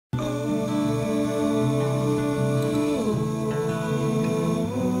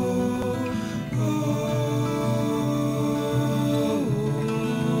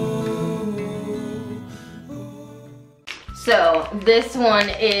this one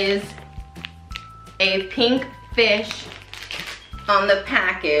is a pink fish on the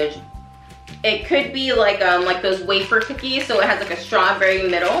package. It could be like those wafer cookies, so it has like a strawberry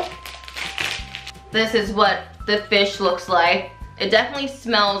middle. This is what the fish looks like. It definitely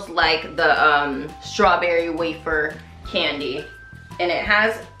smells like the strawberry wafer candy. And it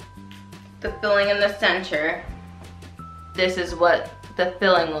has the filling in the center. This is what the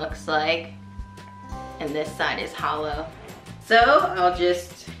filling looks like. And this side is hollow. So I'll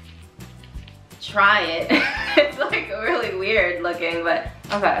just try it. It's like really weird looking, but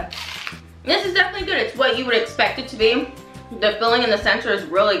okay. This is definitely good. It's what you would expect it to be. The filling in the center is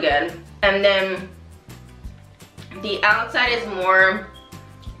really good. And then the outside is more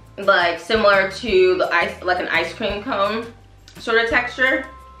like similar to the ice, like an ice cream cone sort of texture.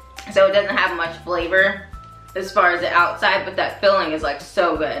 So it doesn't have much flavor as far as the outside, but that filling is like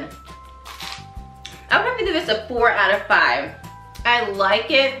so good. I would have to give this a 4 out of 5. I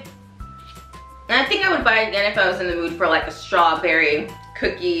like it. And I think I would buy it again if I was in the mood for like a strawberry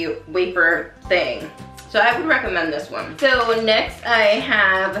cookie wafer thing. So I would recommend this one. So next I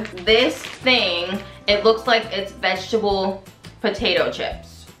have this thing. It looks like it's vegetable potato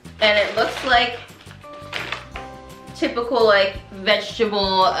chips. And it looks like typical like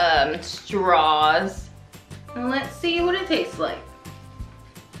vegetable straws. And let's see what it tastes like.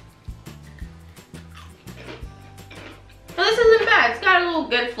 Well, this isn't bad. It's got a little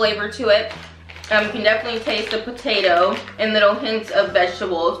good flavor to it. You can definitely taste the potato and little hints of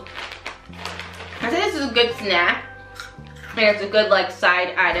vegetables. I think this is a good snack. And it's a good like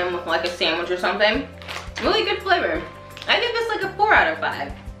side item with like a sandwich or something. Really good flavor. I give this like a 4 out of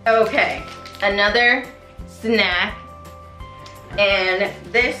 5. Okay, another snack. And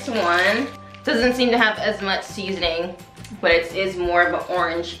this one doesn't seem to have as much seasoning, but it is more of an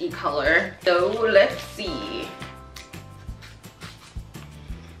orangey color. So let's see.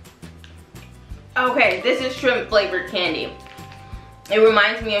 Okay, this is shrimp flavored candy. It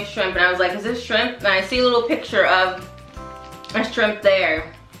reminds me of shrimp, and I was like, is this shrimp? And I see a little picture of a shrimp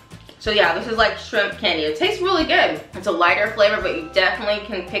there. So yeah, this is like shrimp candy. It tastes really good. It's a lighter flavor, but you definitely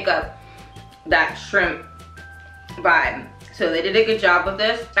can pick up that shrimp vibe. So they did a good job with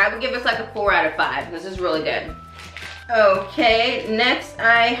this. I would give this like a 4 out of 5. This is really good. Okay, next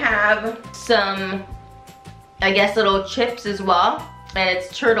I have some, I guess, little chips as well. And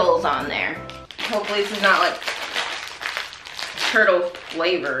it's turtles on there. Hopefully this is not like turtle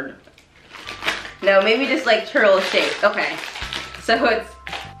flavored. No, maybe just like turtle shaped. Okay, so it's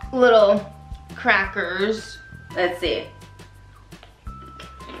little crackers. Let's see.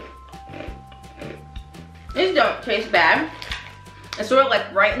 These don't taste bad. It's sort of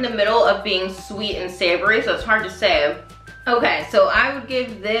like right in the middle of being sweet and savory, so it's hard to say. Okay, so I would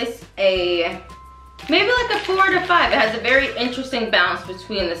give this a maybe like a 4 out of 5. It has a very interesting balance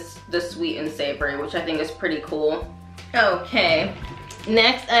between the sweet and savory, which I think is pretty cool. Okay,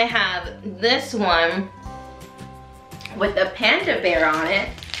 next I have this one with a panda bear on it.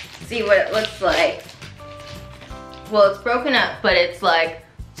 See what it looks like. Well, it's broken up, but it's like,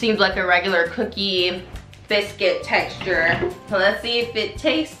 seems like a regular cookie biscuit texture. So let's see if it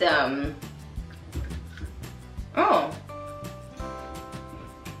tastes oh.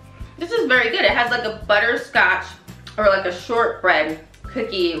 This is very good. It has like a butterscotch or like a shortbread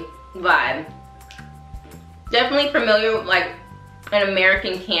cookie vibe. Definitely familiar with like an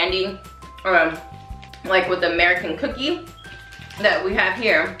American candy or like with the American cookie that we have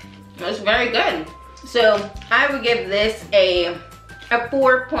here. It's very good. So I would give this a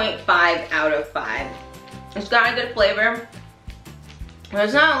 4.5 out of 5. It's got a good flavor.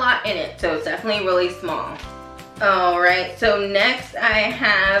 There's not a lot in it, so it's definitely really small. Alright, so next I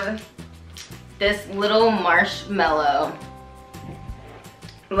have this little marshmallow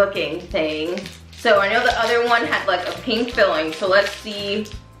looking thing. So I know the other one had like a pink filling, so let's see.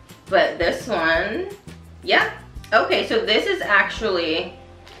 But this one, yeah. Okay, so this is actually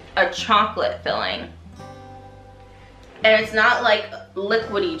a chocolate filling. And it's not like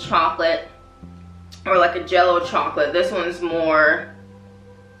liquidy chocolate or like a Jell-O chocolate. This one's more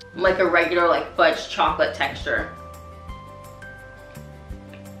like a regular like fudge chocolate texture.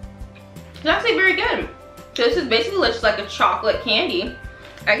 It's actually very good. So this is basically just like a chocolate candy.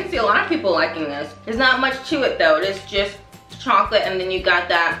 I can see a lot of people liking this. There's not much to it though. It is just chocolate and then you got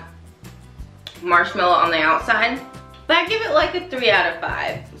that marshmallow on the outside. But I give it like a 3 out of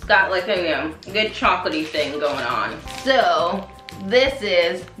 5. It's got like a, you know, good chocolatey thing going on. So this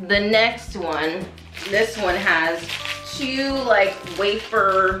is the next one. This one has 2 like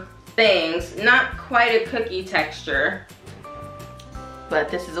wafer things. Not quite a cookie texture. But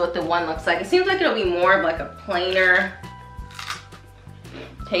this is what the one looks like. It seems like it'll be more of like a plainer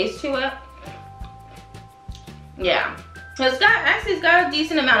taste to it. Yeah, so it's got a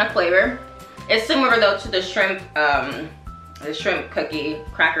decent amount of flavor. It's similar though to the shrimp cookie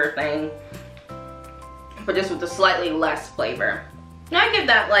cracker thing, but just with a slightly less flavor. And I give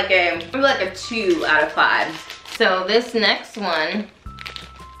that maybe like a 2 out of 5. So this next one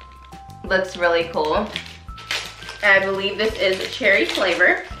looks really cool. I believe this is a cherry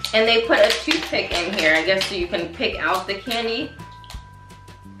flavor, and they put a toothpick in here, I guess, so you can pick out the candy.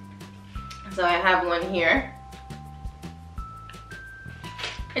 So I have one here.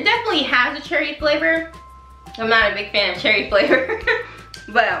 It definitely has a cherry flavor. I'm not a big fan of cherry flavor,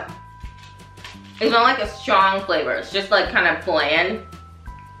 but it's not like a strong flavor. It's just like kind of bland.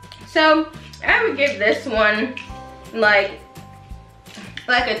 So I would give this one like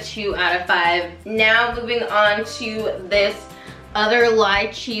a 2 out of 5. Now moving on to this other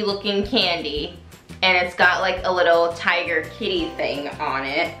lychee looking candy, and it's got like a little tiger kitty thing on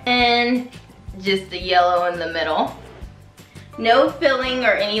it, and just the yellow in the middle. No filling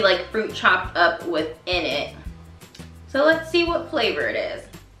or any like fruit chopped up within it. So let's see what flavor it is.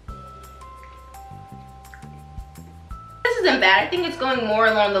 This isn't bad. I think it's going more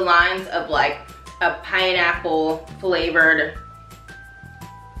along the lines of like a pineapple flavored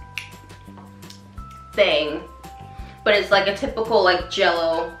thing, but it's like a typical like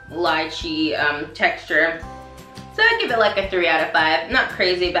jello lychee texture. So I give it like a 3 out of 5. Not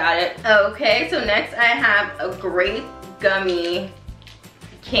crazy about it. Okay, so next I have a grape gummy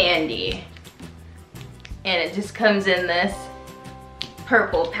candy, and it just comes in this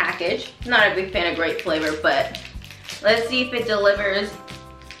purple package. Not a big fan of grape flavor, but let's see if it delivers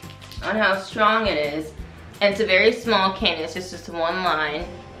on how strong it is. And it's a very small candy. It's just one line.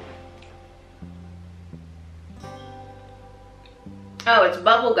 Oh, it's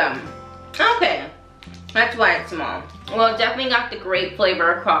bubble gum. Okay, that's why it's small. Well, it definitely got the grape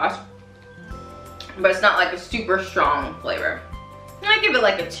flavor across, but it's not like a super strong flavor. I give it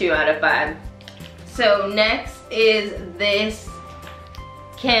like a 2 out of 5. So next is this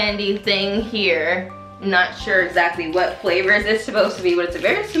candy thing here. Not sure exactly what flavor is this supposed to be, but it's a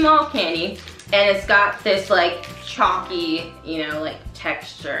very small candy, and it's got this like chalky, you know, like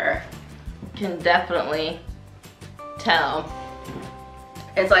texture. Can definitely tell.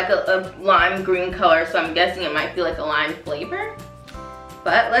 It's like a lime green color, so I'm guessing it might be like a lime flavor.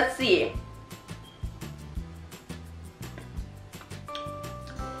 But let's see.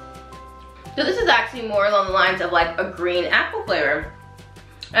 So this is actually more along the lines of like a green apple flavor.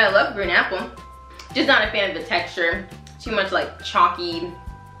 I love green apple. Just not a fan of the texture. Too much like chalky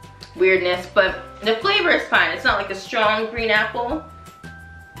weirdness, but the flavor is fine. It's not like a strong green apple,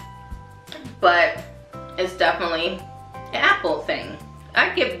 but it's definitely an apple thing.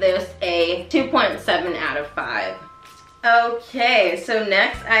 I give this a 2.7 out of 5. Okay, so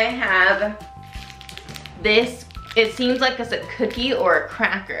next I have this. It seems like it's a cookie or a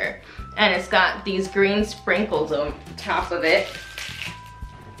cracker, and it's got these green sprinkles on top of it.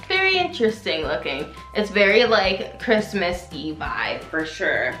 Very interesting looking. It's very like Christmas-y vibe for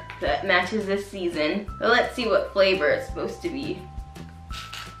sure. That matches this season. But let's see what flavor it's supposed to be.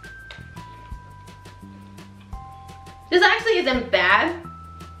 This actually isn't bad.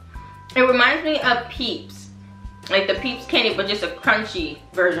 It reminds me of Peeps. Like the Peeps candy, but just a crunchy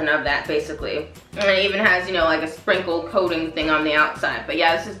version of that basically. And it even has, you know, like a sprinkle coating thing on the outside. But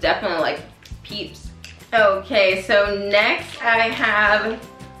yeah, this is definitely like Peeps. Okay, so next I have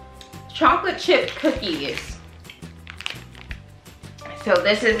chocolate chip cookies. So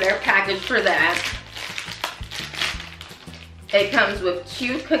this is their package for that. It comes with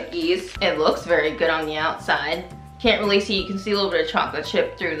 2 cookies. It looks very good on the outside. Can't really see, you can see a little bit of chocolate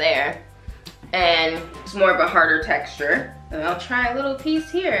chip through there. And it's more of a harder texture. And I'll try a little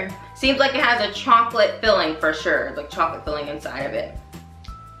piece here. Seems like it has a chocolate filling for sure, like chocolate filling inside of it.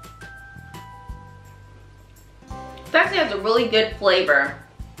 It actually has a really good flavor.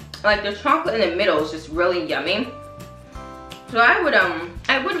 Like the chocolate in the middle is just really yummy. So I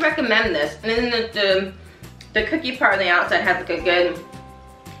would recommend this. And then the cookie part on the outside has like a good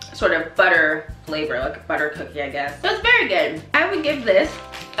sort of butter flavor, like a butter cookie, I guess. So it's very good. I would give this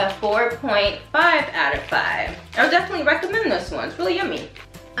a 4.5 out of 5. I would definitely recommend this one. It's really yummy.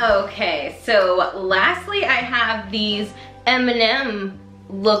 Okay, so lastly I have these M&M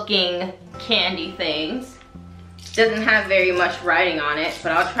looking candy things. Doesn't have very much writing on it,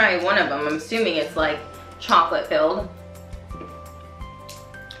 but I'll try one of them. I'm assuming it's like chocolate filled.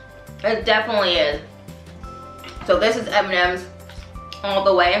 It definitely is. So this is M&M's all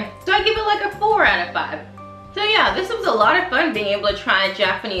the way. So I give it like a 4 out of 5. So yeah, this was a lot of fun being able to try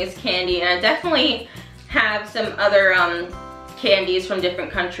Japanese candy, and I definitely have some other candies from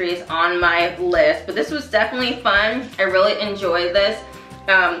different countries on my list. But this was definitely fun. I really enjoyed this.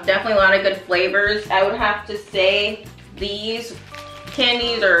 Definitely a lot of good flavors. I would have to say these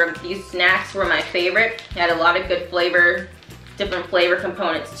candies or these snacks were my favorite. They had a lot of good flavor, different flavor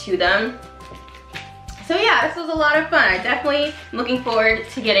components to them. So yeah, this was a lot of fun. I definitely am looking forward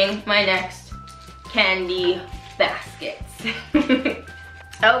to getting my next candy baskets.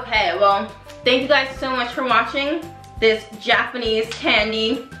 Okay, well, thank you guys so much for watching this Japanese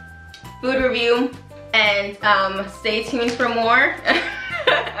candy food review, and stay tuned for more.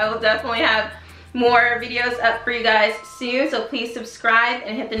 I will definitely have more videos up for you guys soon, so please subscribe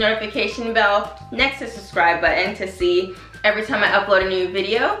and hit the notification bell next to the subscribe button to see every time I upload a new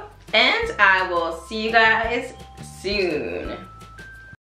video, and I will see you guys soon.